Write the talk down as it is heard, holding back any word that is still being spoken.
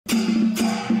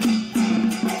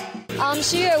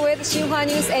Xue with Xinhua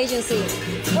News Agency.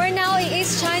 We're now in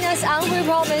East China's Anhui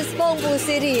Province, Bengbu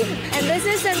City, and this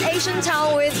is an Asian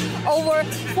town with over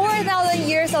 4,000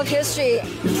 years of history.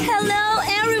 Hello,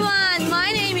 everyone.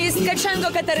 My name is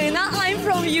Kachenko Katarina. I'm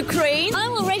from Ukraine.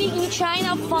 I'm already in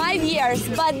China 5 years,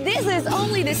 but this is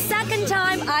only the second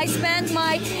time I spent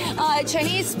my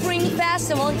Chinese Spring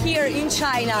Festival here in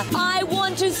China. I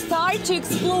want to start to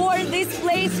explore this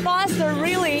place faster,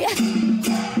 really.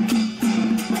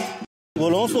 舞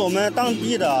龙是我们当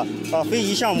地的非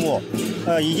遗项目，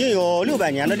已经有600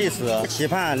年的历史，期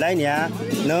盼来年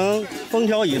能风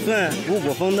调雨顺、五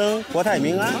谷丰登、国泰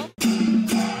民安。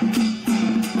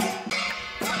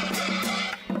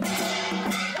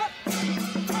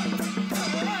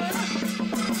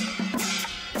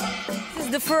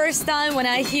 The first time when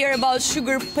I hear about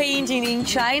sugar painting in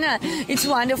China. It's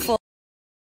wonderful.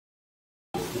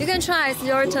 You can try. It's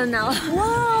your turn now.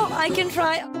 Wow, I can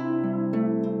try.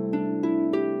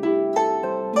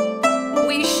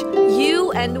 Wish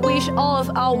you and wish all of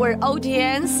our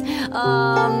audience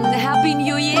Happy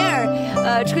New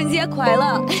Year. 春节快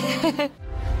乐.